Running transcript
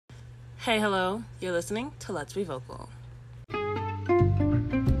Hey, hello. You're listening to Let's Be Vocal.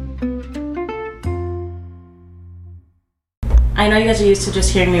 I know you guys are used to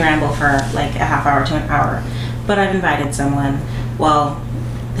just hearing me ramble for like a half hour to an hour, but I've invited someone. Well,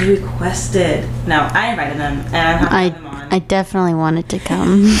 they requested. No, I invited them, and I'm happy to have them on. I definitely wanted to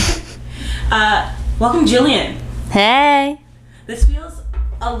come. Welcome, Jillian. Hey. This feels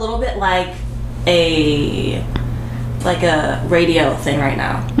a little bit like a radio thing right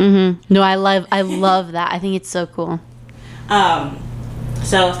now. No, I love that. I think it's so cool.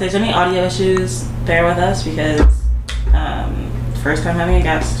 So if there's any audio issues, bear with us because first time having a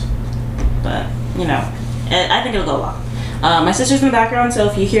guest, but you know, I think it'll go well. My sister's in the background, so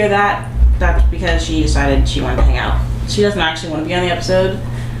if you hear that, that's because she decided she wanted to hang out. She doesn't actually want to be on the episode,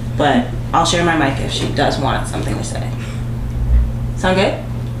 but I'll share my mic if she does want something to say. Sound good?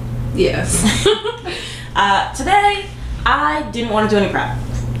 Yes. Today, I didn't want to do any prep,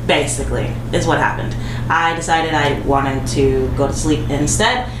 basically, is what happened. I decided I wanted to go to sleep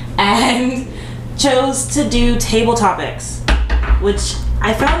instead and chose to do table topics, which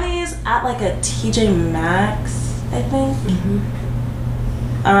I found these at like a TJ Maxx, I think.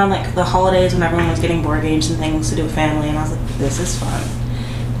 Around like the holidays when everyone was getting board games and things to do with family, and I was like, this is fun.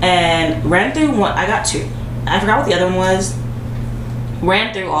 And ran through one, I got two. I forgot what the other one was.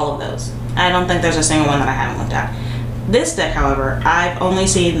 Ran through all of those. I don't think there's a single one that I haven't looked at. This deck, however, I've only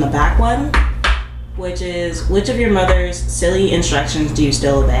seen the back one, which is, which of your mother's silly instructions do you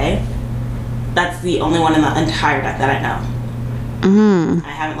still obey? That's the only one in the entire deck that I know. I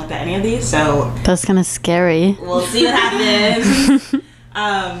haven't looked at any of these, so... That's kind of scary. We'll see what happens.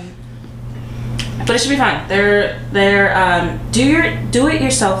 But it should be fine. They're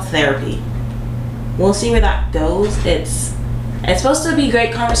do-it-yourself therapy. We'll see where that goes. It's supposed to be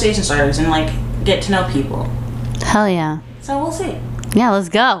great conversation starters and like get to know people. Hell yeah. So we'll see. Yeah, let's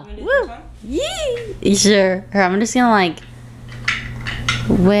go. Woo! Yee! Sure. Here, I'm just gonna like,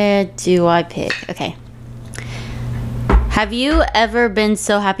 where do I pick? Okay. Have you ever been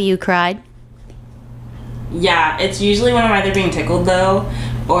so happy you cried? Yeah, it's usually when I'm either being tickled though,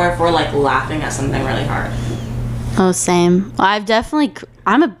 or if we're like laughing at something really hard. Oh, same.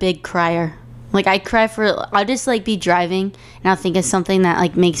 I'm a big crier. Like I'll just like be driving and I'll think of something that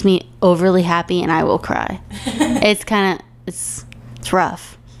like makes me overly happy and I will cry. It's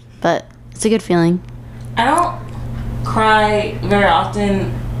rough, but it's a good feeling. I don't cry very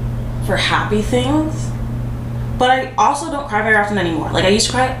often for happy things, but I also don't cry very often anymore. Like I used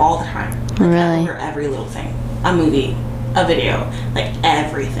to cry all the time. Like, really? Over every little thing. A movie, a video, like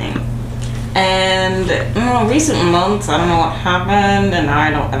everything. And recent months, I don't know what happened, and now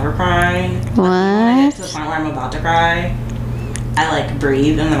I don't ever cry. What? When I get to the point where I'm about to cry, I like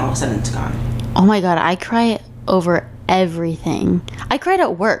breathe, and then all of a sudden it's gone. Oh my god, I cry over everything. I cried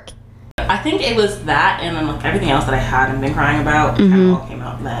at work. I think it was that, and then like everything else that I hadn't been crying about kind of all came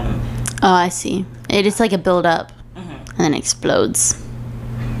out then. Oh, I see. It's like a build up, and then explodes.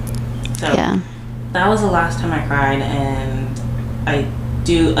 So Yeah. that was the last time I cried, and I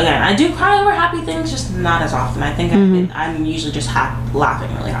do cry over happy things, just not as often. I think I'm usually just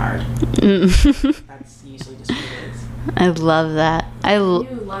laughing really hard. That's usually just what it is. I love that. You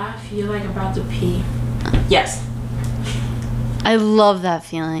laugh, you're like about to pee. Yes. I love that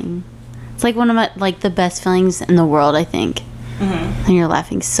feeling. It's like one of my the best feelings in the world, I think. And you're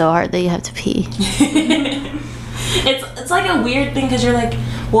laughing so hard that you have to pee. It's like a weird thing because you're like,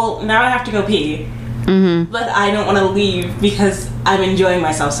 well, now I have to go pee. But I don't want to leave because I'm enjoying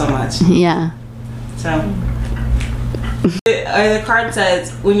myself so much. Yeah. So, the card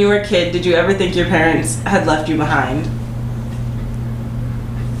says, when you were a kid, did you ever think your parents had left you behind?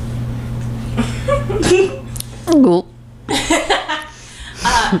 Cool.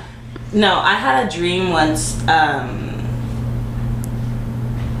 No, I had a dream once.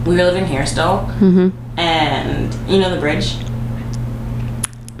 We were living here still. And you know the bridge?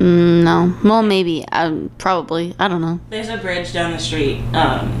 No. Well, maybe. Probably. I don't know. There's a bridge down the street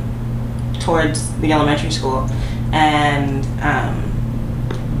towards the elementary school, and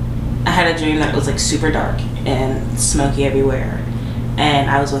I had a dream that was like super dark and smoky everywhere,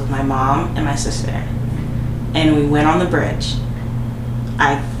 and I was with my mom and my sister, and we went on the bridge.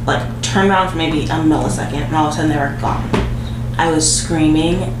 I like turned around for maybe a millisecond, and all of a sudden they were gone. I was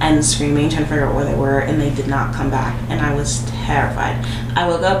screaming and screaming, trying to figure out where they were, and they did not come back, and I was terrified. I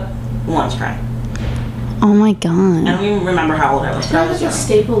woke up once crying. Oh my god. I don't even remember how old I was. That was a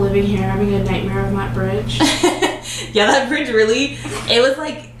staple living here, having a nightmare of that bridge. Yeah, that bridge really, it was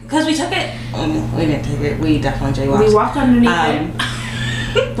like, because we took it, we didn't take it, we definitely jaywalked. We walked underneath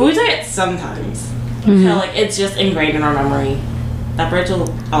it. But we took it sometimes. So like, it's just ingrained in our memory. That bridge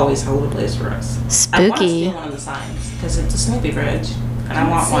will always hold a place for us. I want to Spooky. steal one of the signs because it's a Snoopy bridge, and I Don't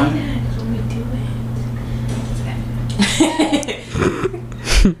want say one. that, 'cause when we do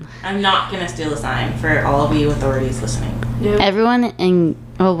I'm not gonna steal a sign for all of you authorities listening. it. No. Everyone in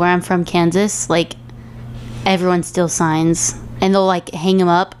where I'm from, Kansas, like everyone steals signs, and they'll like hang them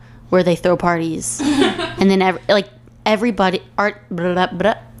up where they throw parties, and then everybody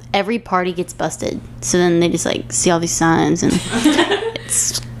every party gets busted. So then they just like see all these signs, and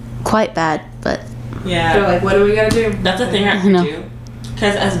it's quite bad. But Yeah. They're like, what do we gotta do? That's the thing I know. do.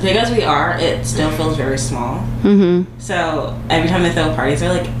 Because as big as we are, it still feels very small. So every time they throw parties,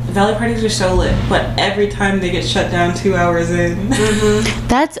 they're like, Valley parties are so lit. But every time they get shut down 2 hours in.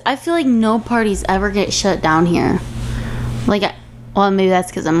 that's I feel like no parties ever get shut down here. Like, well, maybe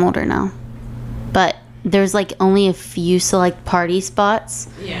that's because I'm older now. But there's like only a few select party spots,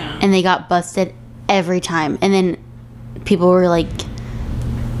 Yeah. and they got busted every time. And then people were like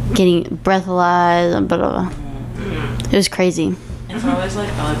getting breathalyzed, blah, blah, blah. It was crazy. It's always like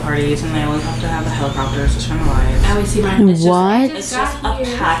Valley parties, and they always have to have the helicopters to turn the lights. I always see my What? It's just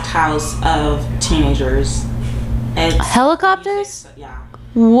a packed house of teenagers. It's Helicopters? Yeah.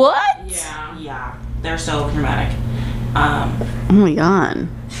 What? Yeah. Yeah. They're so dramatic. Oh my god.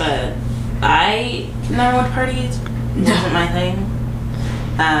 But I never went to parties. Wasn't my thing.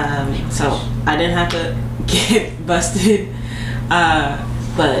 So I didn't have to get busted.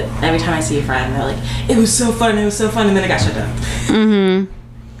 But every time I see a friend, they're like, it was so fun, and then it got shut down.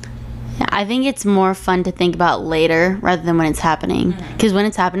 Yeah, I think it's more fun to think about later rather than when it's happening. Because when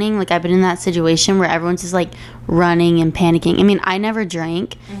it's happening, like I've been in that situation where everyone's just like running and panicking. I mean, I never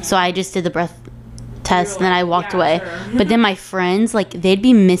drank, so I just did the breath test and then I walked yeah, away. sure. But then my friends, like, they'd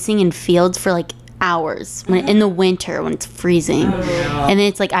be missing in fields for like hours when in the winter when it's freezing. And then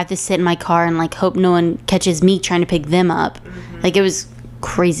it's like I have to sit in my car and like hope no one catches me trying to pick them up. Like it was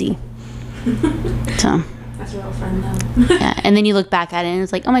crazy. So That's real fun though. yeah, and then you look back at it and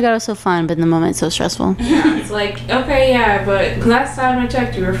it's like, oh my god, it was so fun, but in the moment it's so stressful. Yeah, it's like, okay, yeah, but last time I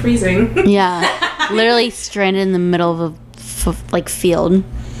checked, you were freezing. Yeah, literally stranded in the middle of a like field.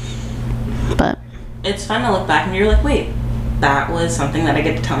 But It's fun to look back and you're like, wait, that was something that I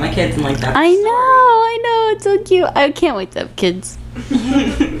get to tell my kids, and like that's I know, it's so cute. I can't wait to have kids.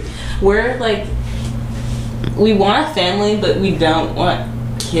 We're like, we want a family, but we don't want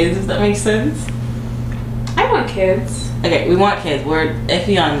kids, if that makes sense. I want kids. Okay, we want kids. We're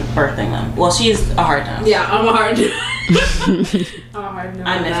iffy on birthing them. Well, she's a hard no. Yeah, I'm a hard. I'm a hard no.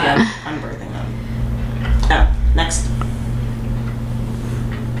 I'm on iffy that. on birthing them. Oh, next.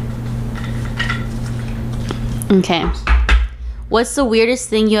 Okay. What's the weirdest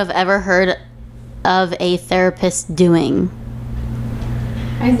thing you have ever heard of a therapist doing?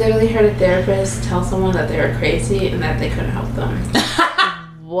 I literally heard a therapist tell someone that they were crazy and that they couldn't help them.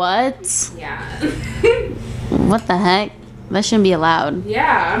 What? Yeah. What the heck? That shouldn't be allowed.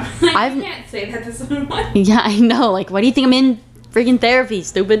 Yeah. I've- I can't say that to someone. Yeah, I know. Like, why do you think I'm in freaking therapy,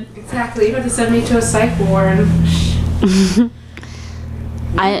 stupid? Exactly. You have to send me to a psych ward.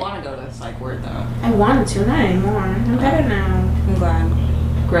 I- want to go to the psych ward, though. I wanted to, not anymore. I'm better now. I'm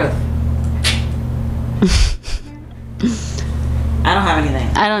glad. Growth. I don't have anything.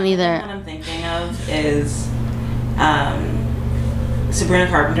 I don't What either. I'm thinking of is Sabrina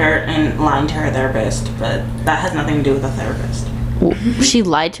Carpenter and lying to her therapist, but that has nothing to do with a therapist. She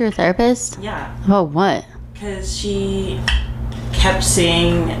lied to her therapist? Yeah, About what? because she kept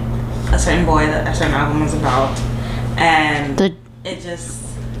seeing a certain boy that a certain album was about, and The it just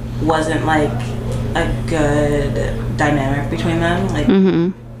wasn't like a good dynamic between them. Like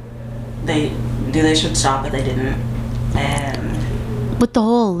they should stop, but they didn't, and with the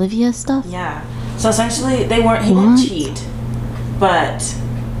whole Olivia stuff? yeah. So essentially, he didn't What? cheat, but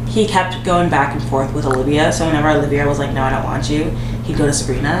he kept going back and forth with Olivia. So whenever Olivia was like, "No, I don't want you," he'd go to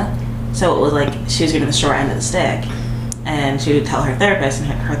Sabrina. So it was like she was getting the short end of the stick, and she would tell her therapist,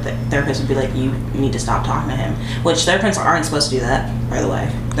 and her therapist would be like, "You need to stop talking to him." Which therapists aren't supposed to do that, by the way.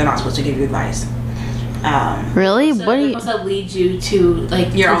 They're not supposed to give you advice. Really? So What are they're you? supposed to lead you to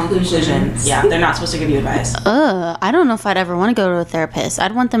like Your own conclusion. Yeah, they're not supposed to give you advice. I don't know if I'd ever want to go to a therapist.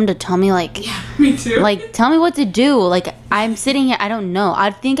 I'd want them to tell me like, Yeah, me too. like tell me what to do. Like I'm sitting here, I don't know. I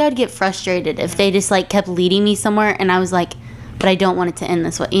think I'd get frustrated if they just like kept leading me somewhere, and I was like, but I don't want it to end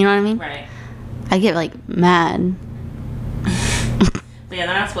this way. You know what I mean? Right. I get like mad. But yeah,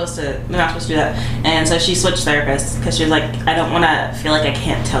 they're not supposed to do that. And so she switched therapists because she was like, I don't want to feel like I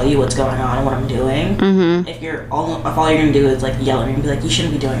can't tell you what's going on and what I'm doing. Mm-hmm. If all you're gonna do is like yell at me and be like, you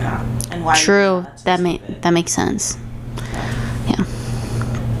shouldn't be doing that. And why? are you True. doing that? That's so stupid. That makes sense. Yeah.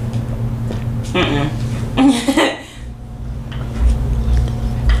 Mm-mm.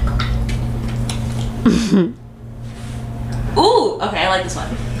 Ooh, okay, I like this one.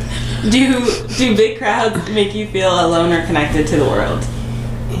 Do big crowds make you feel alone or connected to the world?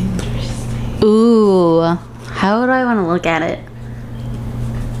 Interesting. Ooh, how would I want to look at it?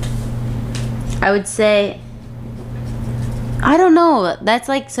 I would say, I don't know. That's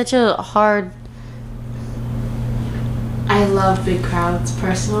like such a hard. I love big crowds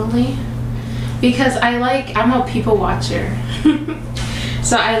personally because I'm a people watcher.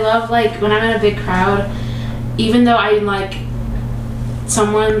 So I love like when I'm in a big crowd, even though I'm like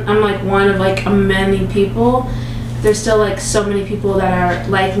I'm like one of like many people, there's still like so many people that are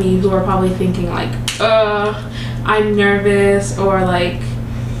like me who are probably thinking like, I'm nervous, or like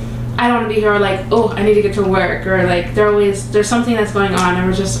I don't want to be here, or like, oh, I need to get to work, or like there's something that's going on and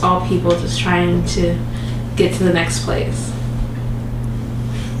we're just all people just trying to get to the next place.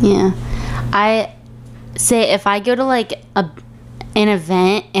 Yeah. I say if I go to like an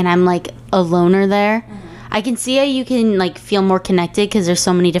event and I'm like a loner there, I can see how you can like feel more connected because there's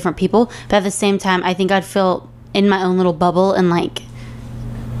so many different people. But at the same time, I think I'd feel in my own little bubble and like,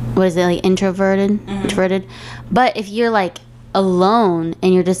 what is it, like introverted? But if you're like alone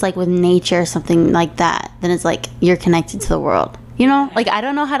and you're just like with nature or something like that, then it's like you're connected to the world. You know? Like I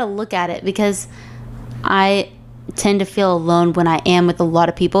don't know how to look at it because I tend to feel alone when I am with a lot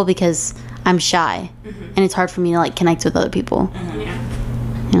of people because I'm shy. And it's hard for me to like connect with other people. Yeah.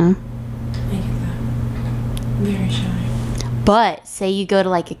 You know? I get that. Very shy. But say you go to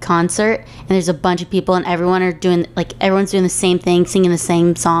like a concert and there's a bunch of people and everyone's doing the same thing, singing the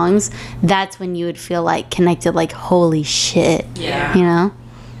same songs. That's when you would feel like connected, like holy shit. Yeah. You know?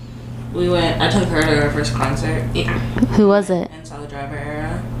 I took her to her first concert. Yeah. Who was it? In Solid Driver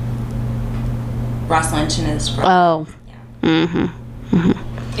era. Ross Lynch and his brother. Oh. Yeah.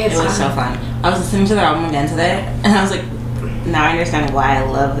 It was so fun. I was listening to their album again today, and I was like, now I understand why I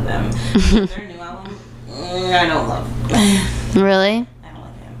love them. Their new album, I don't love. Really? I don't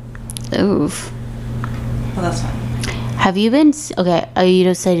like him. Oof. But that's fine. Have you been okay? You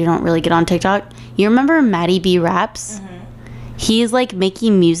just said you don't really get on TikTok. You remember Maddie B Raps? He's like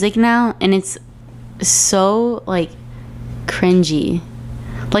making music now, and it's so like cringy.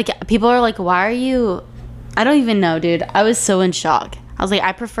 Like people are like, "Why are you?" I don't even know, dude. I was so in shock. I was like,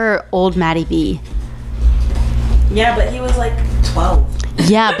 I prefer old Maddie B. Yeah, but he was like 12.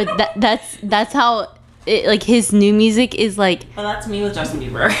 Yeah, but that's how it, like his new music is like. But that's me with Justin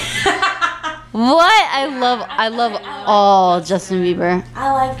Bieber. What? I love all Justin Bieber.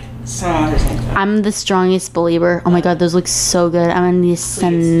 I like some other things. I'm the strongest believer. Oh my god, those look so good. I'm gonna need to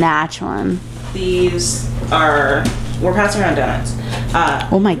snatch one. We're passing around donuts.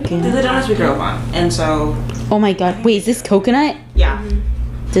 Oh my These are the god. donuts we grew up on, and so Oh my god. Wait, is this coconut? yeah.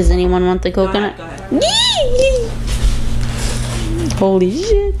 Does anyone want the coconut? Go ahead. Holy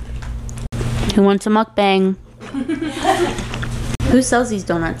shit. Who wants a mukbang? Who sells these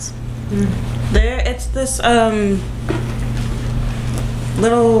donuts? It's this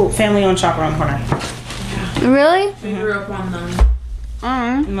little family-owned shop around the corner, Really? We grew up on them.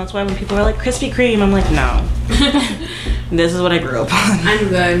 and that's why when people are like Krispy Kreme, I'm like, no. This is what I grew up on. I'm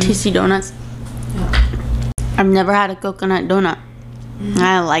good. Tasty donuts. I've never had a coconut donut.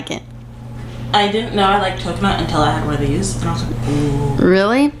 I like it. I didn't know I liked coconut until I had one of these, and I was like, ooh.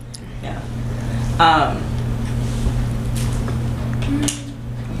 Really? Yeah.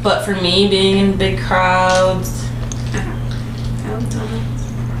 But for me, being in big crowds, I love donuts.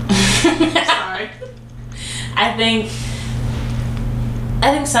 Sorry. I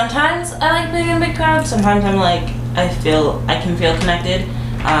think sometimes I like being in big crowds. Sometimes I'm like, I can feel connected.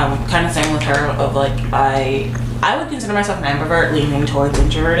 Kind of same with her of like, I would consider myself an ambivert, leaning towards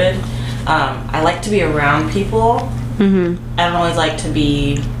introverted. I like to be around people. Mm-hmm. I don't always like to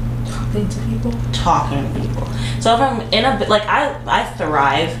be talking to people. So if I'm in a bit, like I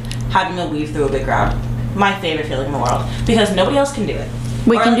thrive having to weave through a big crowd. My favorite feeling in the world, because nobody else can do it.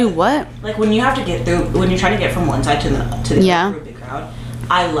 We Or can like, do what? Like when you have to get through, when you're trying to get from one side to the Yeah. other through a big crowd.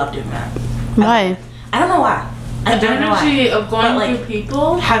 I love doing that. Why? I don't know why. I The don't know why. energy of going But, like, through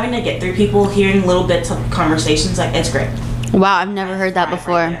people. Having to get through people, hearing little bits of conversations, like it's great. Wow, I've never heard that Right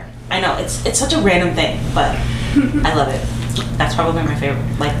before. there. I know it's such a random thing, but I love it. That's probably my favorite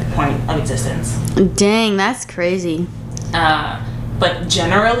point of existence. Dang, that's crazy. But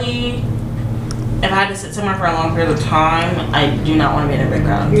generally, if I had to sit somewhere for a long period of time, I do not want to be in a big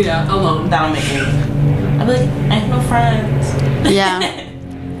crowd. Yeah, alone. That'll make me. I'd be like, I have no friends. Yeah.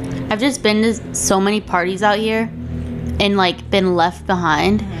 I've just been to so many parties out here and like been left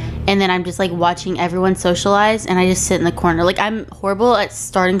behind. And then I'm just like watching everyone socialize and I just sit in the corner. Like I'm horrible at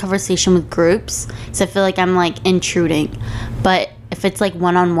starting conversation with groups because I feel like I'm like intruding. But if it's like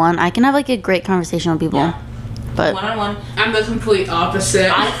one-on-one, I can have like a great conversation with people. Yeah. But One-on-one. I'm the complete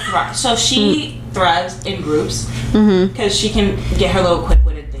opposite. So she thrives in groups mhm. because she can get her little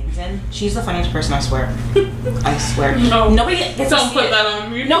quick-witted things in. She's the funniest person, I swear. I swear. No. Nobody gets to Don't see put it. that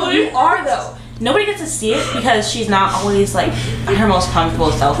on me. No, you are though. Nobody gets to see it because she's not always like her most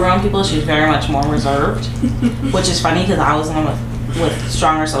comfortable self around people. She's very much more reserved, which is funny because I was the one with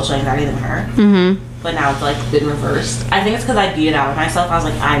stronger social anxiety than her. Mhm. But now it's like been reversed. I think it's because I beat it out of myself. I was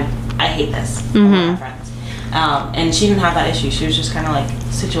like, I hate this. I want my friends. And she didn't have that issue. She was just kind of like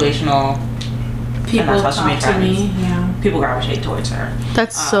situational. People that's how she made talk to me. friends. Yeah. People gravitate towards her.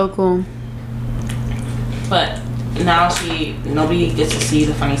 That's so cool. But now nobody gets to see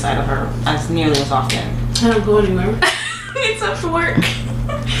the funny side of her as nearly as often. I don't go anywhere except for work,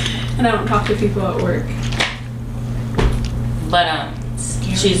 and I don't talk to people at work. But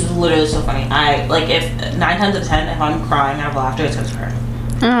she's literally so funny. I like if 9 times out of 10 if I'm crying out of laughter, it's because of her.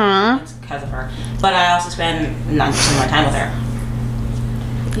 Aww. It's because of her. But I also spend 90% of my time with her.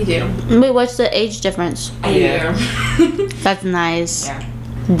 You do. Wait, what's the age difference? A year. That's nice. Yeah.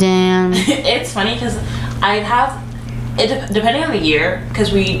 Damn. It's funny because I'd have it depending on the year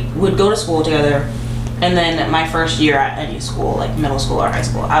because we would go to school together, and then my first year at any school, like middle school or high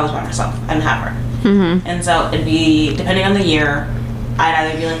school, I was by myself. I didn't have her. Mhm. And so it'd be, depending on the year, I'd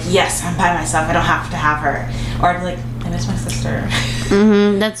either be like, yes, I'm by myself, I don't have to have her. Or I'd be like, I miss my sister.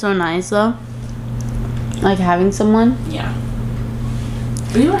 Mhm. That's so nice though. Like having someone. Yeah.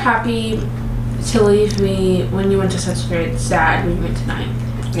 We were happy to leave me when you went to 6th grade. Sad when you went to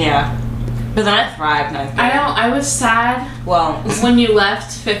 9th. Yeah. But then I thrived ninth grade. I was sad Well, when you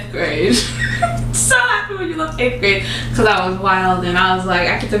left 5th grade. So happy when you left 8th grade because I was wild and I was like,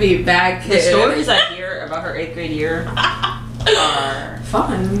 I get to be a bad the kid. stories I hear about her 8th grade year are...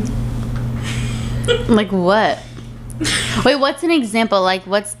 Fun. Like what? Wait, what's an example? Like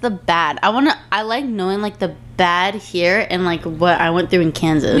what's the bad? I like knowing like the bad here and like what I went through in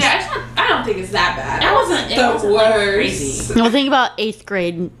Kansas. Yeah, I don't think it's that bad. It wasn't the like, worst. crazy. Well, think about 8th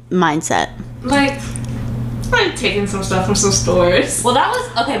grade mindset. Like taking some stuff from some stores. Well, that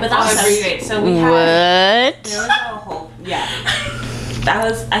was... Okay, but that was Every- 7th grade. So we had... What? There was a whole... Yeah. That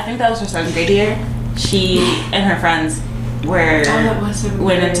was... I think that was her 7th grade year. She and her friends were... that was 7th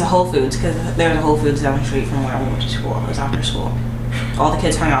went grade. into Whole Foods because there was a Whole Foods down the street from where we went to school. It was after school. All the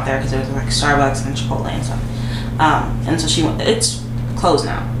kids hung out there because there was like Starbucks and Chipotle and stuff. And so she went. It's closed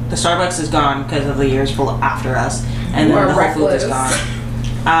now. The Starbucks is gone because of the years after us, and then We're the Whole Foods is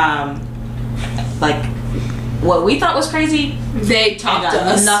reckless. gone. Like what we thought was crazy, They talked got to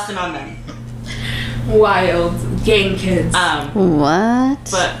us. nothing on them. Wild gang kids. What?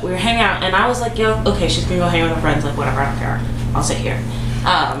 But we were hanging out, and I was like, "Yo, okay, she's gonna go hang with her friends. Like, whatever, I don't care. I'll sit here."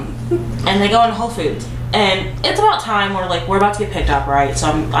 And they go in Whole Foods, and it's about time. We're about to get picked up, right? So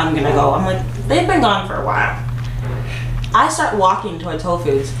I'm gonna go. I'm like, they've been gone for a while. I start walking towards Whole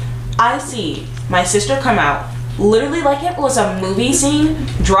Foods. I see my sister come out, literally like it was a movie scene,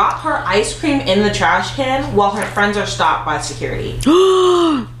 drop her ice cream in the trash can while her friends are stopped by security.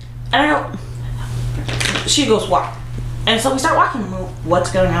 And I go, she goes, what? And so we start walking. I'm like,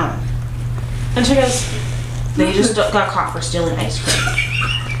 what's going on? And she goes, they just got caught for stealing ice cream.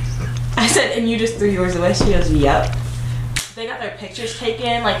 I said, and you just threw yours away? She goes, yep. They got their pictures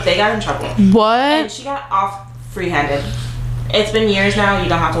taken, like they got in trouble. And What? she got off free-handed. It's been years now, you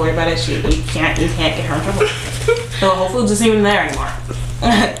don't have to worry about it. You can't get her in trouble. The Whole Foods isn't even there anymore.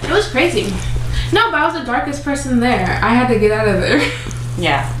 It was crazy. No, but I was the darkest person there. I had to get out of there.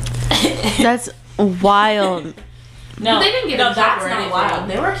 Yeah. That's wild. No, But they didn't get no, in that's trouble or not anything. wild.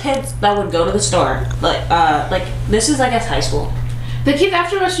 There were kids that would go to the store, like this is I guess high school. The kids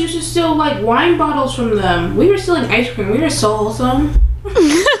after us used to steal like wine bottles from them. We were stealing ice cream. We were so wholesome.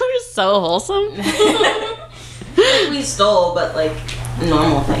 We're so wholesome. We stole, but like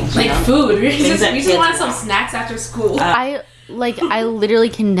normal things, you Like know? food. We Things that just kids wanted some want. snacks after school. I literally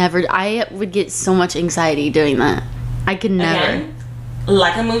can never. I would get so much anxiety doing that. I could never. Again,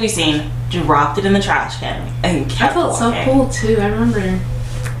 like a movie scene, dropped it in the trash can and I kept felt so walking. cool too. I remember.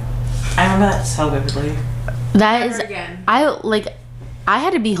 I remember that so vividly. That is. Never again. I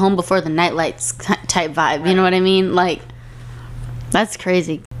had to be home before the night lights type vibe. You know what I mean? Like, that's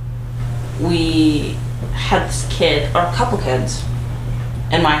crazy. We had this kid, or a couple kids,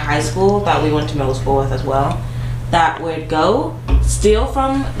 in my high school that we went to middle school with as well, that would go steal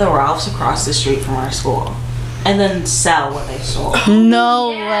from the Ralphs across the street from our school and then sell what they stole. No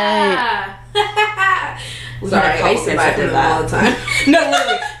way. Yeah. We Sorry, had a I couple used to kids buy that from did them all the time. No,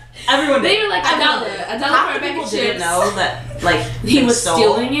 literally. Everyone They did. were like Everyone $1. did. $1 Half for a the bag people of didn't chips. know that, like, He they was stole.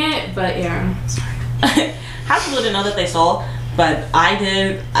 stealing it, but yeah. Half the people didn't know that they stole, but But I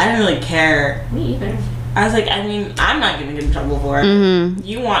didn't really care. Me either. I was like, I mean, I'm not gonna get in trouble for it. Mm-hmm.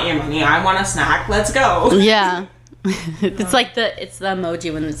 You want your money, I want a snack, let's go. Yeah. It's like the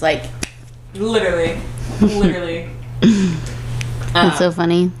emoji when it's like, Literally. that's so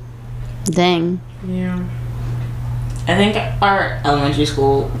funny. Dang. Yeah. I think our elementary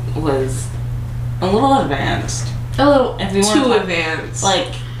school was a little advanced. A little If we wanna too talk- advanced.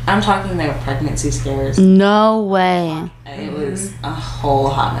 Like, I'm talking there were pregnancy scares. No way. It was a whole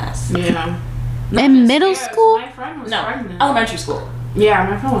hot mess. Yeah. In middle Yes, school? My friend was No, pregnant. elementary school. Yeah,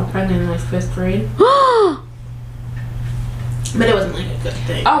 my friend was pregnant in like 5th grade. But it wasn't like a good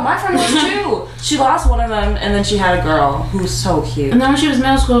thing. Oh, my friend was too. She lost one of them, and then she had a girl who was so cute. And then when she was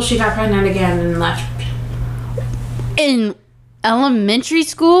middle school, she got pregnant again and left. In elementary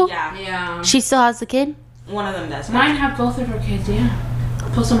school? Yeah, Yeah. She still has the kid? one of them does. Mine have both of her kids, yeah.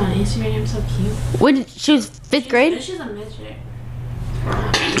 Post them on Instagram, so cute. When she was 5th grade? She's a midget.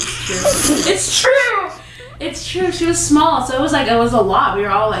 It's true. It's true. She was small, so it was a lot. We were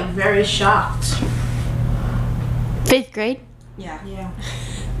all like very shocked. 5th grade? Yeah. Yeah.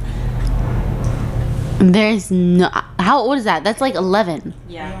 There's no. How old is that? That's like 11.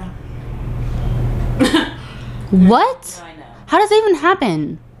 Yeah. What? No, I know. How does that even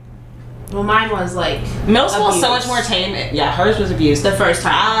happen? Well, mine was like Middle school was so much abuse. more tame. Yeah, hers was abused. The first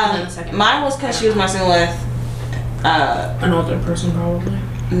time, and then the second. Mine was because she was messing with. An older person, probably.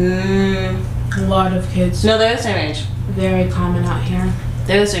 Mm, A lot of kids. no, they're the same age. Very common out here.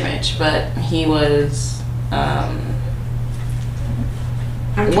 They're the same age, but he was. I'm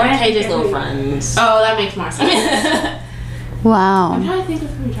One trying to Cage's think little of- friends. Oh, that makes more sense. I'm Wow. trying to think of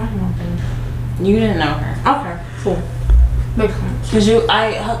who you're talking about then. You didn't know her. Okay, cool. Makes sense.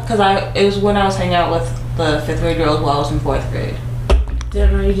 It was when I was hanging out with the 5th grade girls while I was in 4th grade.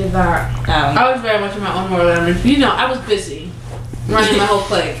 Didn't know you did that. Um, I was very much in my own world. I mean, you know, I was busy running my whole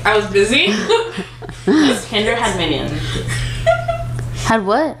clique. I was busy. Kendra had minions. Had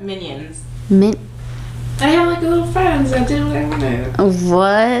what? Minions. I had like little friends that did what I wanted.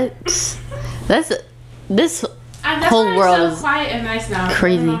 What? That's this. And that's Whole why world I'm is so quiet and nice now.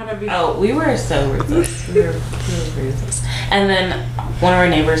 crazy. I don't know how to be- Oh, we were so ruthless. we were ruthless. And then one of our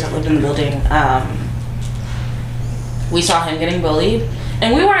neighbors that lived in the building, we saw him getting bullied.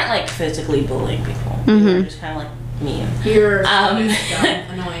 And we weren't like physically bullying people. We were Mhm. just kind of like mean. You're Um,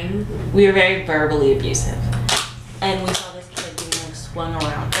 annoying. We were very verbally abusive. And we saw this kid being like swung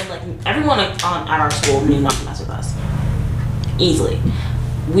around. And like everyone at our school knew not to mess with us. Easily.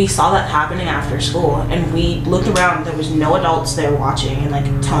 We saw that happening after school, and we looked around. There was no adults there watching and like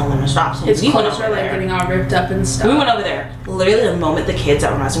telling them to stop. So His we went clothes over were like there. getting all ripped up and stuff. We went over there. Literally, the moment the kids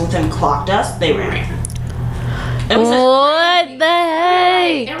that were messing with him clocked us, they ran. And we said, What the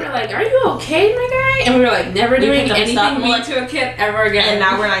heck? And we're like, "Are you okay, my guy?" And we were like, "Never We doing picked up stuff anything and mean like- to a kid ever again." and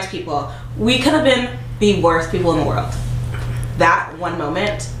now we're nice people. We could have been the worst people in the world. That one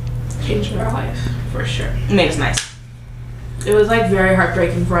moment changed our life for sure. made us nice. It was like very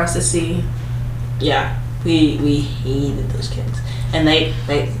heartbreaking for us to see. Yeah, we hated those kids, and they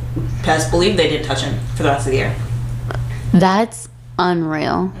best believe they didn't touch him for the rest of the year. That's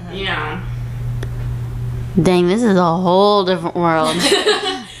unreal. Yeah. Dang, this is a whole different world.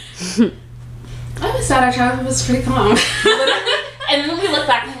 I was sad our childhood was pretty calm. And then we look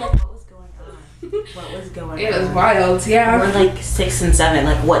back and we're like, what was going on? What was going on? It was wild, yeah. We're like 6 and 7.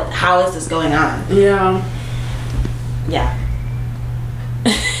 Like, what? How is this going on? Yeah. Yeah.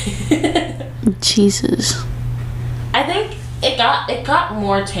 Jesus. I think it got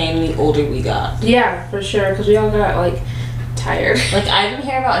more tame the older we got. Yeah, for sure, because we all got like tired. Like, I didn't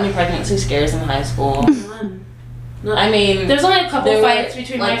hear about any pregnancy scares in high school. No. I mean, There's only a couple there fights were,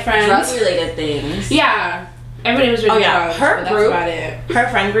 between like, my friends. drug-related things. Yeah. Everybody was doing Oh, yeah. drugs, Her but that's group- about it. Her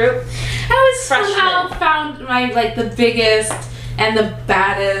friend group. I was Freshman. somehow found my like the biggest and the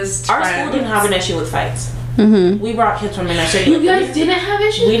baddest. Our friends. school didn't have an issue with fights. Mm-hmm. We brought kids from inner city. You guys didn't have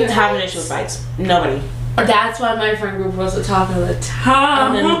issues. We with didn't have an fights? issue with fights. Nobody. That's why my friend group was the talk of the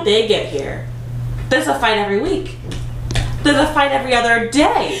town. And then they get here. There's a fight every week. There's a fight every other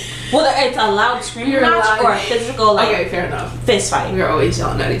day. Whether it's a loud screaming You're match allowed- or a physical like Okay, fair enough. fist fight. We were always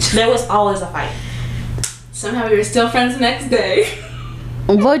yelling at each other. There was always a fight. Somehow we were still friends the next day.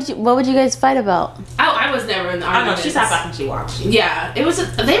 What would you guys fight about? I was never in the I don't know. arguments. She sat back and she watched. Yeah, it was.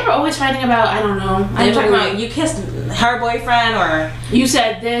 They were always fighting about. I don't know. And you're talking about you kissed her boyfriend or You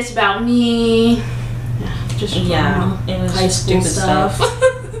said this about me. Yeah, just normal it was high just school stupid stuff.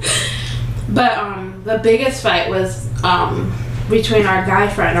 But the biggest fight was between our guy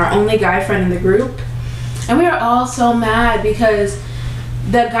friend, our only guy friend in the group, and we were all so mad because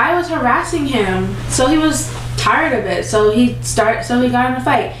the guy was harassing him. So he was tired of it. So he got in a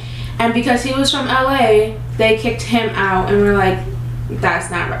fight. And because he was from LA, they kicked him out and we're like, that's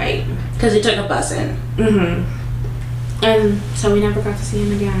not right. Because he took a bus in. And so we never got to see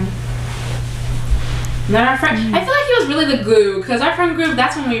him again. And then our friend, I feel like he was really the glue, because our friend group,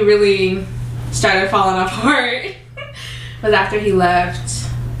 that's when we really started falling apart. But after he left,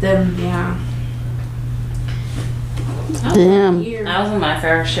 then yeah. Damn. I was in my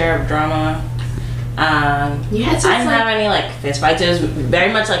fair share of drama. I didn't have any like fist fights. It was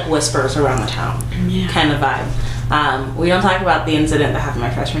very much like whispers around the town kind of vibe. We don't talk about the incident that happened my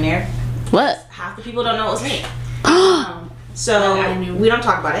freshman year. What? Half the people don't know it was me. So I knew. we don't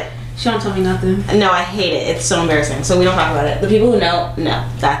talk about it. She don't tell me nothing. No, I hate it. It's so embarrassing. So we don't talk about it. The people who know,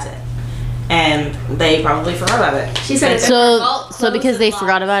 that's it. And they probably forgot about it. She said it's So because they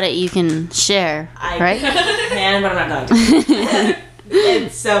forgot about it, you can share, right? Can, but I'm not going to.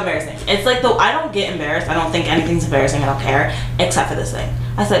 It's so embarrassing. It's like I don't get embarrassed. I don't think anything's embarrassing. I don't care, except for this thing.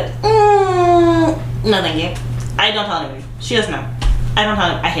 I said, no, thank you. I don't tell anybody. She doesn't know. I don't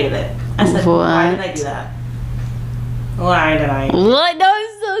tell anybody. I hated it. I said, why did I do that? Why did I? What? No,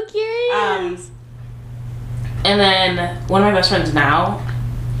 I'm so curious. And then one of my best friends now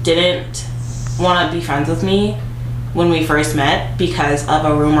didn't want to be friends with me when we first met because of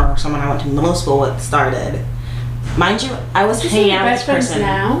a rumor someone I went to middle school with started. Mind you, I was hanging out with this person.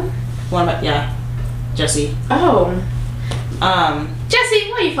 Now? One of my, Jesse. Oh.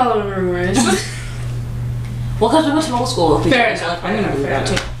 Jesse, why are you following rumors? Well, because we went to middle school with each Fair other, so enough, like, I'm gonna do fair that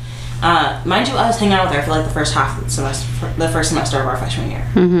too. Mind you, I was hanging out with her for like the first half of the semester, the first semester of our freshman year.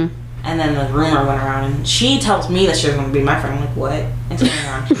 Mm-hmm. And then the rumor went around, and she tells me that she was going to be my friend. I'm like, what? And so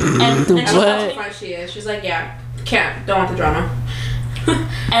and she tells me, friend she is. She's like, yeah, don't want the drama.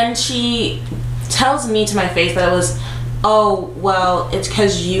 And she tells me to my face that it was, oh, well, it's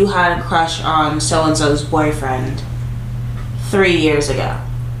because you had a crush on so-and-so's boyfriend 3 years ago.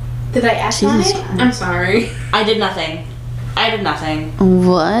 Did I ask on it? I'm sorry. I did nothing.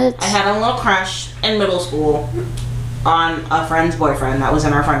 What? I had a little crush in middle school on a friend's boyfriend that was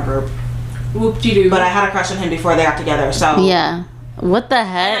in our friend group. Whoop-de-doo. But I had a crush on him before they got together, so... Yeah. What the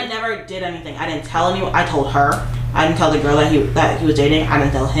heck? And I never did anything. I didn't tell anyone. I told her. I didn't tell the girl that he was dating. I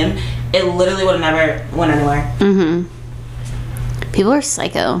didn't tell him. It literally would have never went anywhere. Mm-hmm. People are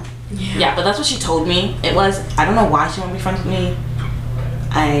psycho. Yeah, but that's what she told me. It was, I don't know why she wanted to be friends with me.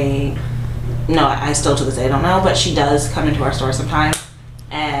 I still to this day don't know, but she does come into our store sometimes.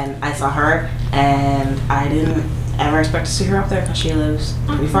 And I saw her, and I didn't ever expect to see her up there because she lives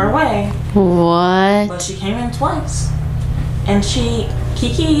pretty far away. What? But she came in twice. And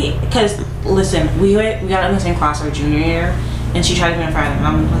Kiki, because listen, we got in the same class our junior year, and she tried to be my friend, and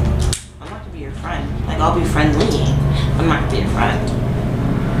I'm like, I'm not gonna be your friend. Like, I'll be friendly, I'm not gonna be your friend.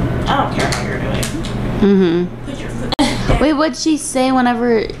 I don't care how you're doing. Mm-hmm. Put your foot down. Wait, what'd she say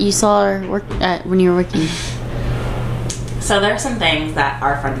whenever you saw her when you were working? So there are some things that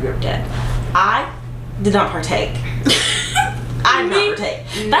our friend group did. I did not partake. I did not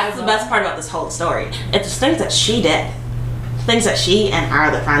partake. That's the best part about this whole story. It's things that she did. Things that she and our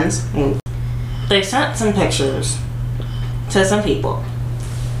other friends, they sent some pictures to some people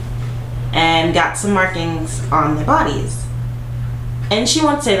and got some markings on their bodies. And she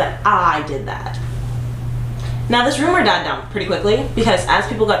wants to say that I did that. Now this rumor died down pretty quickly because as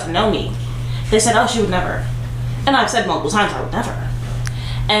people got to know me, they said, oh, she would never. And I've said multiple times I would never.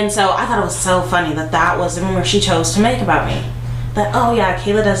 And so I thought it was so funny that that was the rumor she chose to make about me. That, oh yeah,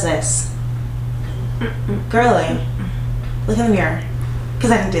 Kayla does this. Girly, look in the mirror.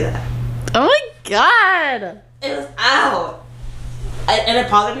 Because I didn't do that. Oh my god! It was out. And it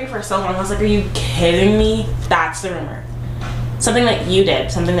bothered me for so long. I was like, are you kidding me? That's the rumor. Something that you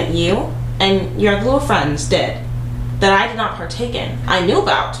did. Something that you and your little friends did. That I did not partake in. I knew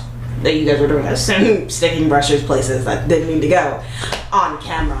about. That you guys were doing this and sticking brushes places that didn't need to go. On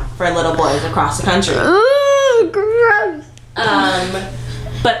camera. For little boys across the country. Ooh, gross!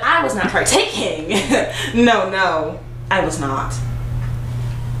 But I was not partaking. No. I was not.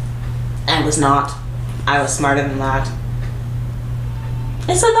 I was smarter than that.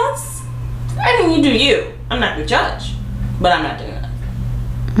 And so you do you. I'm not your judge. But I'm not doing that.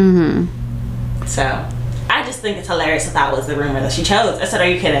 Mm-hmm. So, I just think it's hilarious that was the rumor that she chose. I said, are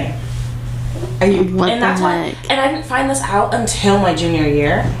you kidding? Are you? What and the that's heck? why. And I didn't find this out until my junior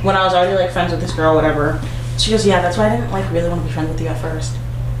year when I was already like friends with this girl, whatever. She goes, yeah, that's why I didn't like really want to be friends with you at first.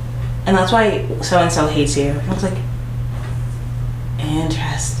 And that's why so-and-so hates you. And I was like,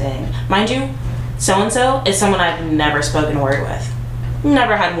 interesting. Mind you, so-and-so is someone I've never spoken a word with.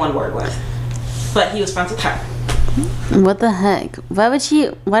 Never had one word with. But he was friends with her. What the heck? Why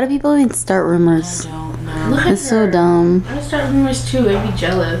do people even start rumors? I don't Look at That's so her. dumb. I would start rumors too. I'd be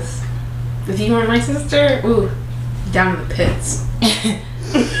jealous. If you weren't my sister, ooh, down in the pits.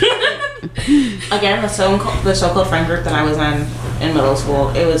 Again, the so-called friend group that I was in middle school,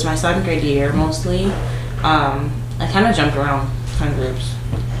 it was my 7th grade year mostly. I kind of jumped around friend groups.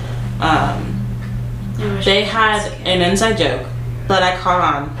 They had an inside joke that I caught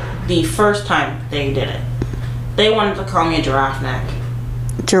on the first time they did it. They wanted to call me a giraffe neck.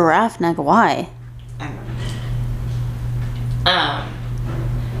 Giraffe neck? Why? I don't know.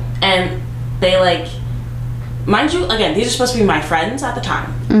 And they like, mind you, again, these are supposed to be my friends at the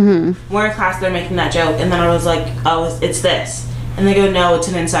time. Mm-hmm. We're in class, they're making that joke, and then I was like, oh, it's this. And they go, no, it's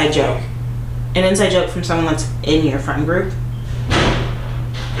an inside joke. An inside joke from someone that's in your friend group.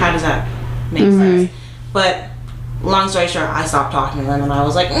 How does that make sense? But long story short, I stopped talking to them, and I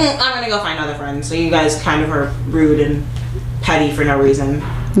was like, I'm gonna go find other friends. So you guys kind of are rude and petty for no reason.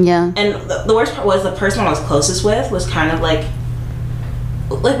 Yeah. And the worst part was the person I was closest with was kind of like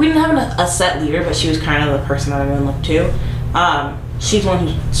we didn't have a set leader, but she was kind of the person that everyone looked to. She's the one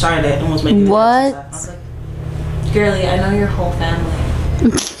who started it and was making the What? jokes and stuff. I was like, girly, I know your whole family.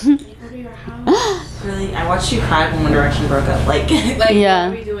 Go to your house. Really, I watched you cry when One Direction broke up. Like, Yeah. What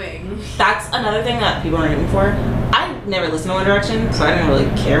are we doing? that's another thing that people are rooting for. I never listened to One Direction, so I didn't really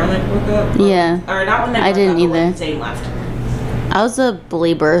care when they broke up. Yeah. Or not when they broke I didn't up, but when either. Zayn left. I was a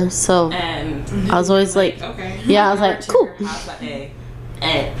believer, so And I was always like, Okay. yeah, I was went like, to cool. her house that day,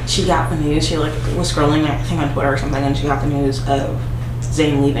 and she got the news. She like was scrolling, I think, on Twitter or something, and she got the news of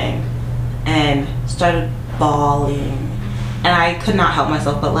Zayn leaving, and started bawling. And I could not help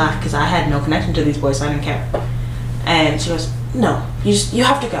myself but laugh because I had no connection to these boys, so I didn't care. And she goes, "No, you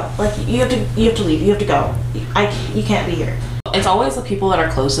have to go. Like you have to leave. You have to go. You can't be here." It's always the people that are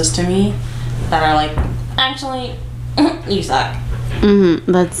closest to me that are like, "Actually, you suck."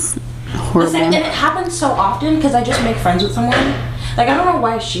 That's horrible. And it happens so often because I just make friends with someone. Like, I don't know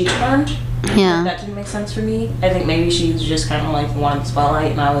why she turned. Yeah. That didn't make sense for me. I think maybe she was just kind of like wanted the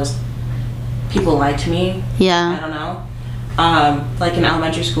spotlight, and people lied to me. I Yeah. don't know. Like in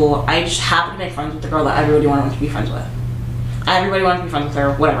elementary school, I just happened to make friends with the girl that everybody wanted to be friends with. Everybody wanted to be friends with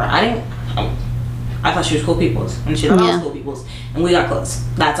her, whatever. I thought she was cool people's, and she thought I Yeah. was cool people's, and we got close.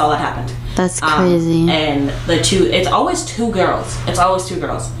 That's all that happened. That's crazy. And it's always two girls. It's always two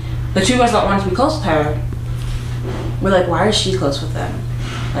girls. The two girls that wanted to be close with her were like, why is she close with them?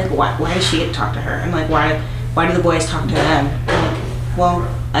 Like, why does she get to talk to her? And like, why do the boys talk to them? I'm like, well,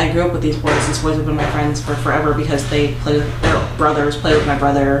 I grew up with these boys. These boys have been my friends for forever because they play with their brothers, play with my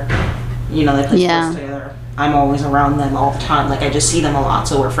brother. You know, they play Yeah. sports together. I'm always around them all the time. Like, I just see them a lot,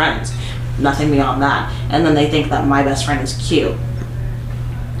 so we're friends. Nothing beyond that. And then they think that my best friend is cute.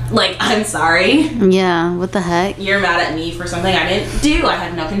 Like, I'm sorry. Yeah. What the heck? You're mad at me for something I didn't do. I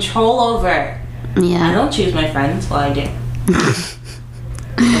had no control over. I Yeah. don't choose my friends. Well, I do.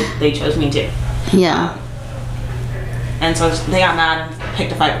 They chose me too. Yeah. And so they got mad and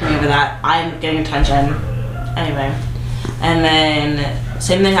picked a fight with me over that. I ended up getting attention. Anyway. And then,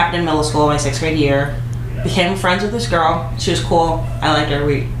 same thing happened in middle school, my 6th grade year. Became friends with this girl. She was cool. I liked her.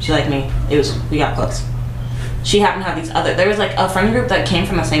 She liked me. We got close. She happened to have these there was like a friend group that came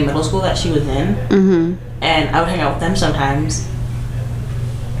from the same middle school that she was in. And I would hang out with them sometimes.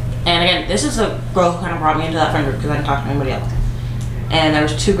 And again, this is a girl who kind of brought me into that friend group because I didn't talk to anybody else. And there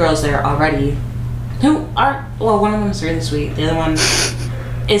was 2 girls there already who are, well, one of them is really sweet. The other one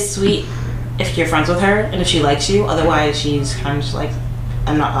is sweet if you're friends with her and if she likes you. Otherwise, she's kind of just like,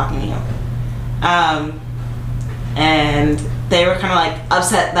 I'm not talking to you. And they were kind of like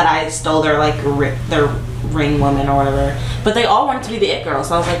upset that I stole their like their ring woman or whatever. But they all wanted to be the it girl,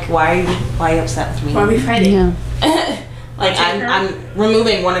 so I was like, why are you upset with me? Why are we fighting? Yeah. Like I'm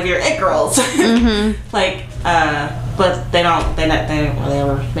removing one of your it girls. Like, but they don't really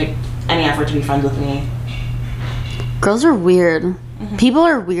ever make any effort to be friends with me. Girls are weird. People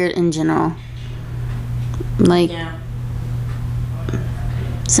are weird in general. Like, Yeah.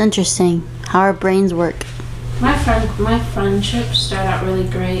 it's interesting how our brains work. My friendships start out really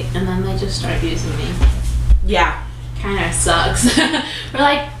great, and then they just start using me. Yeah. Kind of sucks. We're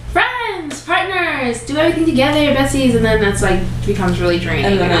like friends, partners, do everything together, besties, and then that's like becomes really draining.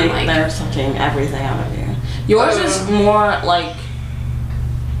 And then I'm like, they're sucking everything out of you. Yours is more like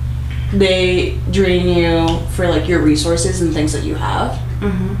they drain you for like your resources and things that you have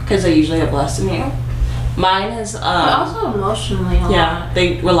because they usually have less than you. Mine is but also emotionally a lot.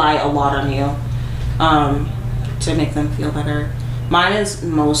 they rely a lot on you to make them feel better. Mine is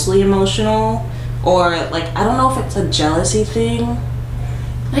mostly emotional, or like I don't know if it's a jealousy thing.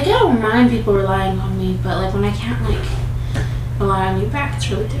 Like, I don't mind people relying on me, but like when I can't like rely on you back, it's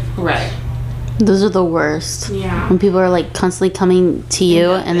really difficult. Right. Those are the worst. Yeah. When people are like constantly coming to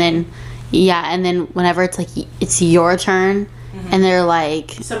you, and then whenever it's like it's your turn, and they're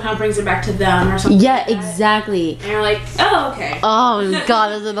like Somehow brings it back to them or something. yeah, like that. exactly. And you're like, oh, okay. Oh god,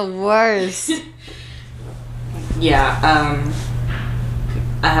 those are the worst. Yeah,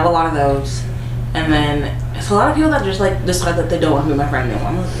 I have a lot of those. And then it's a lot of people that just like decide that they don't want to be my friend anymore.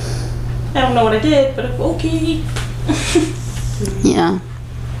 I'm like, I don't know what I did, but okay. Yeah.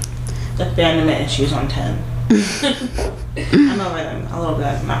 Abandonment issues on 10. I'm over them a little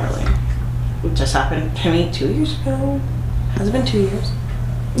bit, not really. It just happened to me 2 years ago. Has it been 2 years?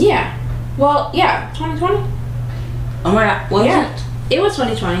 Yeah. Well, yeah, 2020. Oh my god, was Yeah. it? It was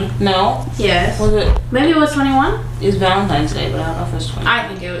 2020. No. Yes. Was it? Maybe it was 21. It was Valentine's Day, but I don't know if it was 20. I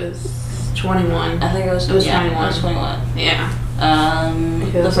think it was 21. I think it was 21. It was 21. Yeah.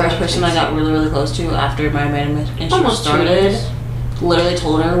 The was first like person I got really, really close to after my abandonment issue Almost 2 started, years. literally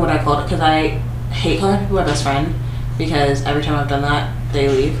told her what I called it, because I hate calling people my best friend, because every time I've done that, they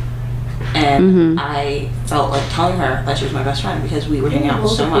leave. And I felt like telling her that she was my best friend because we were hanging out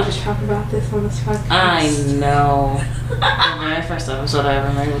so much. Talk about this on this podcast. I know. The very first episode I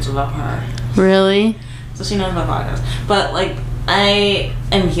ever made was about her. Really? So she knows my podcast. But, like, I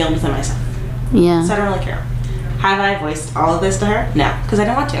am healed within myself. Yeah. So I don't really care. Have I voiced all of this to her? No, because I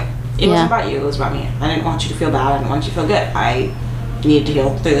didn't want to. It wasn't about you, it was about me. I didn't want you to feel bad, I didn't want you to feel good. I needed to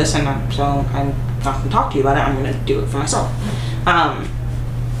heal through this, and so I'm not going to talk to you about it, I'm going to do it for myself.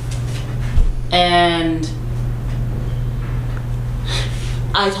 And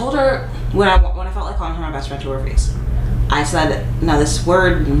I told her when I felt like calling her my best friend to her face, I said, now this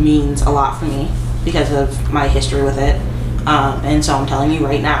word means a lot for me because of my history with it. And so I'm telling you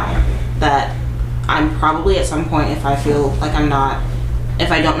right now that I'm probably at some point, if I feel like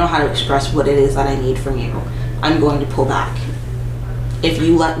if I don't know how to express what it is that I need from you, I'm going to pull back. If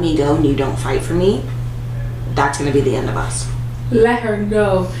you let me go and you don't fight for me, that's going to be the end of us. Let her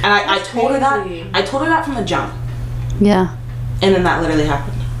know. And I told her that. Crazy. I told her that from the jump. Yeah. And then that literally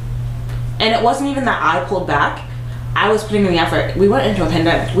happened. And it wasn't even that I pulled back. I was putting in the effort. We went into a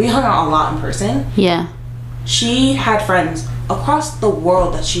pandemic. We hung out a lot in person. Yeah. She had friends across the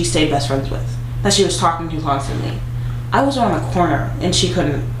world that she stayed best friends with, that she was talking to constantly. I was around the corner and she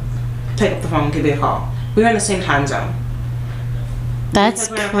couldn't pick up the phone and give me a call. We were in the same time zone. That's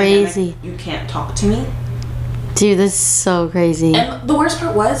Because we're in a crazy. pandemic, you can't talk to me. Dude, this is so crazy. And the worst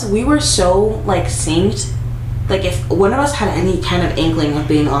part was we were so like synced. Like if one of us had any kind of inkling of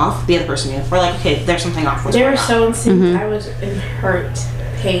being off, the other person knew. We're like, okay, there's something off. What's They were going on? so in sync. I was in hurt,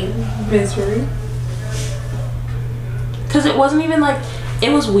 pain, misery. Because it wasn't even like,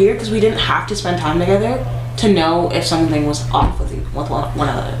 it was weird because we didn't have to spend time together to know if something was off with one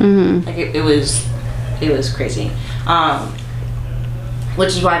another. Like it was crazy. Which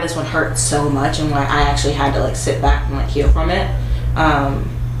is why this one hurt so much and why I actually had to like sit back and like heal from it.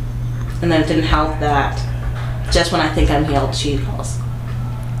 And then it didn't help that just when I think I'm healed, she calls.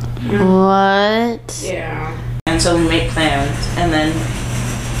 What? Yeah. And so we make plans, and then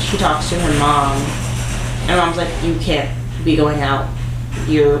she talks to her mom, and mom's like, you can't be going out.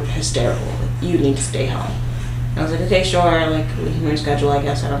 You're hysterical. Like, you need to stay home. And I was like, okay, sure, like, we can reschedule, I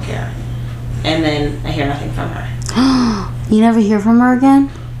guess, I don't care. And then I hear nothing from her. You never hear from her again?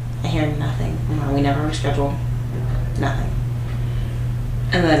 I hear nothing from her. We never reschedule. Nothing.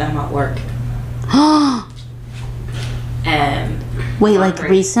 And then I'm at work. And Wait, I'm on like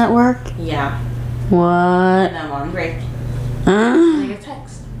break. recent work? Yeah. What? And I'm on break. And I get a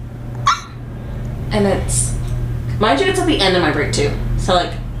text. And it's, mind you, it's at the end of my break too. So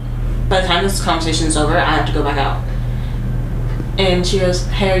like, by the time this conversation is over, I have to go back out. And she goes,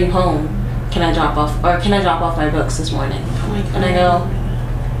 hey, are you home? Can I drop off my books this morning? Oh my God. And I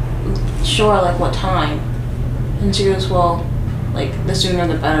go, sure, like what time? And she goes, well, like the sooner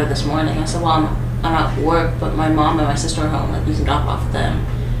the better this morning. I said, well, I'm at work, but my mom and my sister are home, like we can drop off them.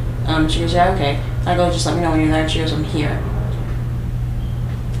 She goes, yeah, okay. I go, just let me know when you're there. She goes, I'm here.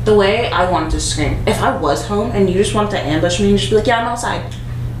 The way I wanted to scream, if I was home and you just wanted to ambush me, you just be like, yeah, I'm outside.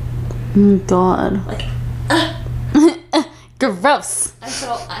 Oh, God. Like, Gross. and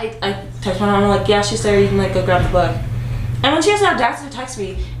so I text my mom, I'm like, yeah, she's there, you can like go grab the book. And when she has the audacity to text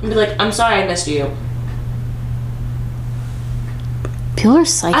me and be like, I'm sorry I missed you. People are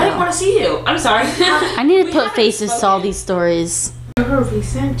psycho. I didn't want to see you. I'm sorry. I need to We put haven't faces to all spoken. these stories. Her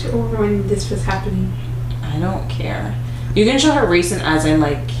recent or when this was happening? I don't care. You can show her recent as in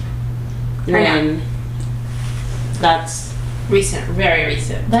like Right now. when that's Recent, very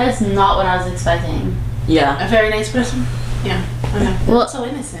recent. That is not what I was expecting. yeah. A very nice person. Yeah, I know. Well- So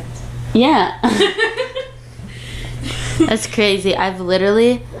innocent. Yeah. That's crazy.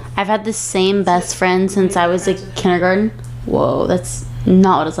 I've had the same best friend since I was in kindergarten. Whoa, that's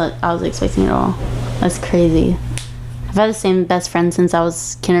not what I was expecting at all. That's crazy. I've had the same best friend since I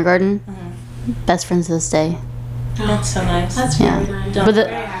was kindergarten. Best friends to this day. That's so nice. That's Yeah. very nice. But I'm very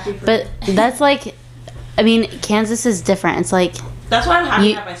happy for but that's like, I mean, Kansas is different. It's like, That's why I'm happy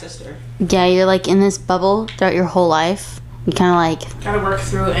You- to have my sister. yeah, you're like in this bubble throughout your whole life. You kind of like, Gotta work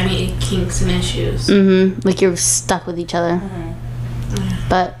through any kinks and issues. like you're stuck with each other. Mm-hmm.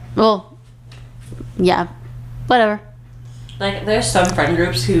 But, well, yeah, whatever. Like, there's some friend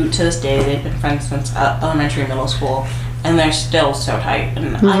groups who, to this day, they've been friends since elementary and middle school, and they're still so tight.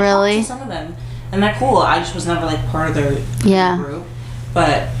 And I Really? talk to some of them, and they're cool. I just was never, like, part of their Yeah. group.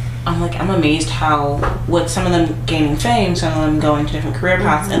 But I'm amazed how, with some of them gaining fame, some of them going to different career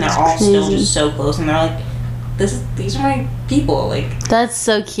paths, and they're all still crazy. just so close, and they're like, these are my people. Like, That's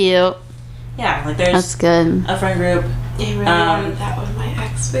so cute. yeah, like, That's there's good. a friend group. I really wanted that with my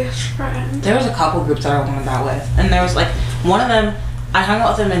ex-best friend. There was a couple groups that I wanted that with, and there was like one of them. I hung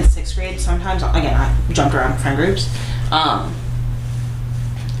out with them in 6th grade. Sometimes, again, I jumped around friend groups,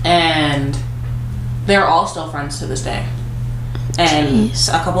 and they're all still friends to this day. And Jeez.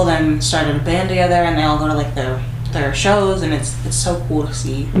 a couple of them started a band together, and they all go to like their shows, and it's so cool to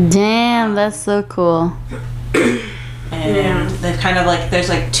see. Damn, that's so cool. And Yeah. they've kind of like there's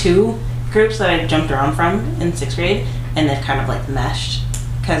like 2 groups that I jumped around from in 6th grade, and they've kind of like meshed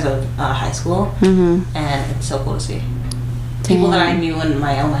because of high school. Mm-hmm. And it's so cool to see. People that I knew in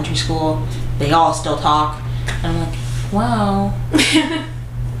my elementary school, they all still talk. And I'm like, wow.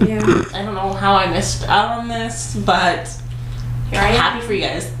 Yeah. I don't know how I missed out on this, but Here I'm I happy am. for you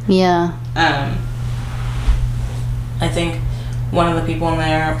guys. Yeah. I think one of the people in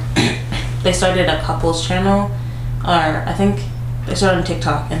there, they started a couples channel, or I think they started on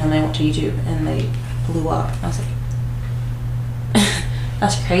TikTok, and then they went to YouTube, and they blew up. I was like,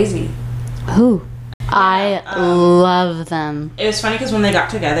 that's crazy. Who? I love them. It was funny because when they got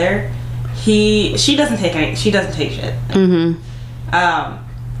together, she doesn't take shit. Mm-hmm.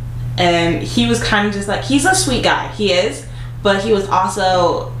 And he was kind of just like, he's a sweet guy, he is, but he was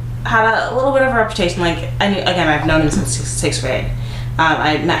also had a little bit of a reputation. Like, I've known him since 6th grade.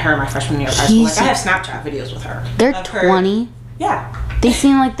 I met her in my freshman year of high school. Like, I have Snapchat videos with her. They're of her- 20. Yeah. They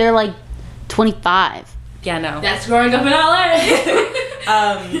seem like they're like 25. Yeah, no. That's growing up in LA.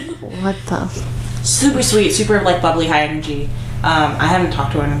 What the? Super sweet, super like bubbly, high energy. I haven't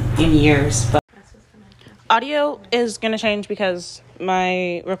talked to her in years, but audio is gonna change because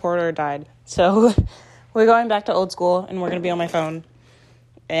my recorder died. So we're going back to old school, and we're gonna be on my phone,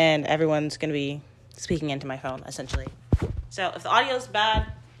 and everyone's gonna be speaking into my phone essentially. So if the audio's bad,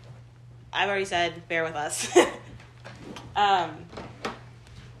 I've already said bear with us.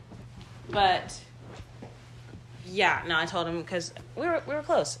 But yeah, no, I told him because we were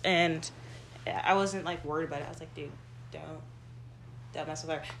close, and I wasn't like worried about it. I was like, dude, don't mess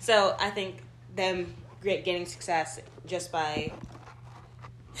with her. So I think them gaining success just by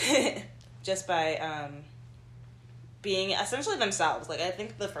being essentially themselves. Like, I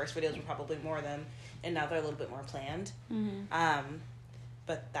think the first videos were probably more of them, and now they're a little bit more planned. Mm-hmm.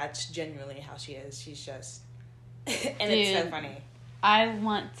 But that's genuinely how she is. She's just and it's so Dude. funny. I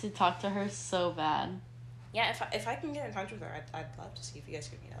want to talk to her so bad. Yeah, if I can get in touch with her, I'd love to see if you guys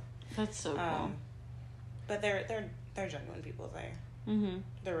could meet up. That's so cool. But they're genuine people. Mm-hmm.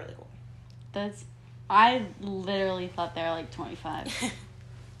 They're really cool. I literally thought they were like 25.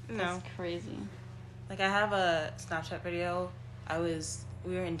 No, That's crazy. like I have a Snapchat video.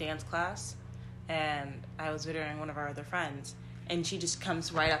 We were in dance class, and I was videoing one of our other friends, and she just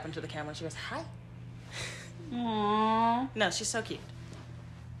comes right up into the camera. And she goes, "Hi." Aww. No, she's so cute.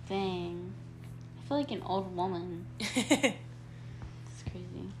 Dang. I feel like an old woman. It's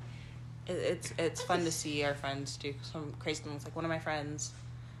crazy. It's fun to see our friends do some crazy things. Like one of my friends,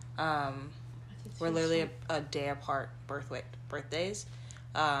 we're literally a day apart birthdays,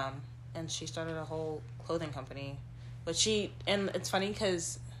 and she started a whole clothing company. But and it's funny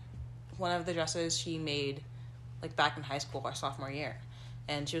because one of the dresses she made like back in high school, our sophomore year,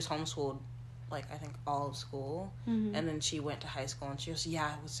 and she was homeschooled like I think all of school, and then she went to high school, and she goes,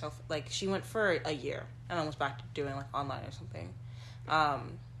 yeah, it was so like she went for a year and then was back to doing like online or something,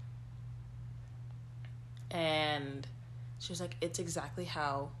 and she was like, it's exactly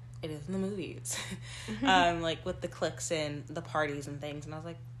how it is in the movies, like with the cliques and the parties and things, and I was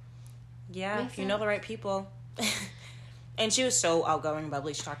like, yeah, if you know the right people. And she was so outgoing and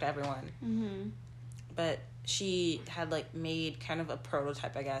bubbly. She talked to everyone. But she had like made kind of a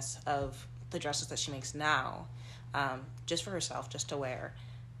prototype, I guess, of the dresses that she makes now, just for herself, just to wear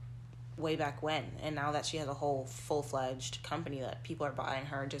way back when, and now that she has a whole full-fledged company that people are buying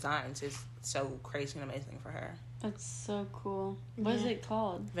her designs is so crazy and amazing for her. That's so cool. What is it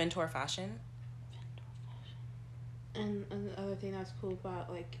called? Ventor Fashion. And the other thing that's cool about,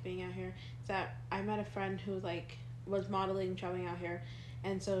 like, being out here is that I met a friend who, like, was modeling, traveling out here,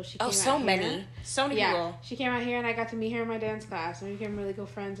 and so she came out So here. many people. She came out here, and I got to meet her in my dance class, and we became really good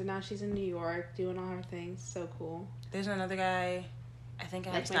friends, and now she's in New York doing all her things. So cool. There's another guy, I think I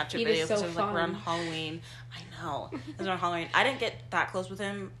have Like, my Snapchat feed video is so because it was, like, fun. around Halloween. I know. It was around Halloween. I didn't get that close with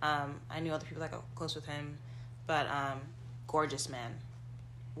him. I knew other people that got close with him, but gorgeous man.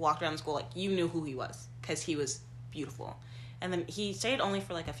 Walked around the school like you knew who he was because he was beautiful. And then he stayed only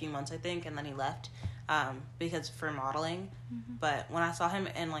for like a few months, I think, and then he left because for modeling. Mm-hmm. But when I saw him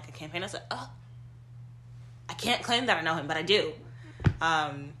in like a campaign, I was like, oh, I can't claim that I know him, but I do.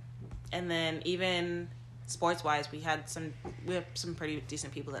 And then even sports-wise, we have some pretty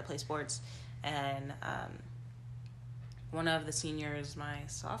decent people that play sports. And one of the seniors, my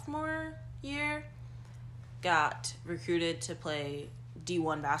sophomore year, got recruited to play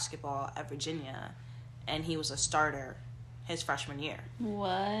D1 basketball at Virginia, and he was a starter his freshman year.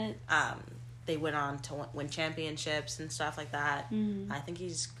 What? They went on to win championships and stuff like that. Mm-hmm. I think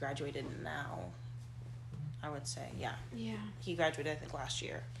he's graduated now, I would say. Yeah. He graduated, I think, last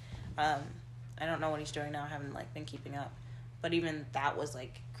year. I don't know what he's doing now. I haven't, like, been keeping up. But even that was,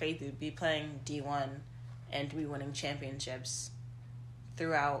 like, crazy to be playing D1 and to be winning championships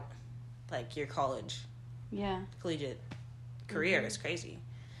throughout, like, your college. Yeah. Collegiate career is crazy.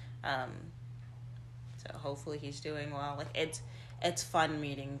 So hopefully he's doing well. Like, it's fun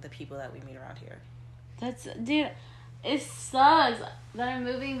meeting the people that we meet around here. Dude, it sucks that I'm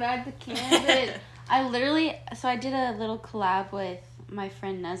moving back to Kansas. I did a little collab with my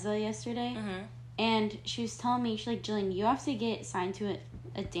friend Neza yesterday, Mm-hmm. and she was telling me, she's like, Jillian, you have to get signed to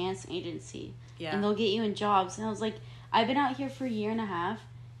a dance agency, and they'll get you in jobs. And I was like, I've been out here for a year and a half,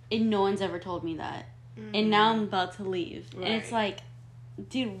 and no one's ever told me that. Mm-hmm. And now I'm about to leave. Right. And it's like,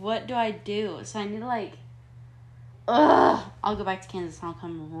 dude, what do I do? So I need to, like, I'll go back to Kansas and I'll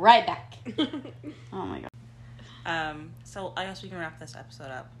come right back. Oh my god. So I guess we can wrap this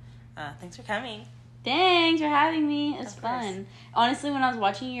episode up. Thanks for coming. Thanks for having me. It's fun. Honestly, when I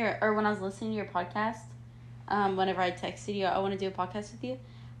was when I was listening to your podcast, whenever I texted you, I want to do a podcast with you,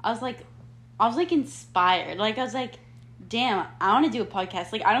 I was like inspired. Like, I was like, damn, I want to do a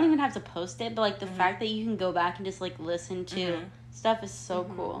podcast. Like, I don't even have to post it, but, like, the fact that you can go back and just, like, listen to stuff is so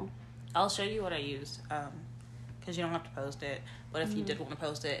cool. I'll show you what I used, because you don't have to post it. But if you did want to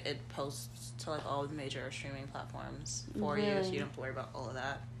post it, it posts to, like, all the major streaming platforms for you, so you don't have to worry about all of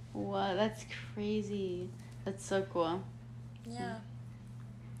that. Wow, that's crazy. That's so cool. Yeah.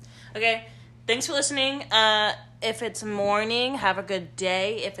 Okay, thanks for listening. If it's morning, have a good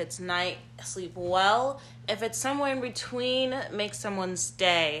day. If it's night, sleep well. If it's somewhere in between, make someone's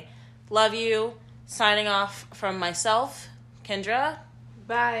day. Love you. Signing off from myself, Kendra.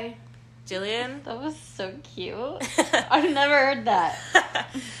 Bye. Jillian. That was so cute. I've never heard that.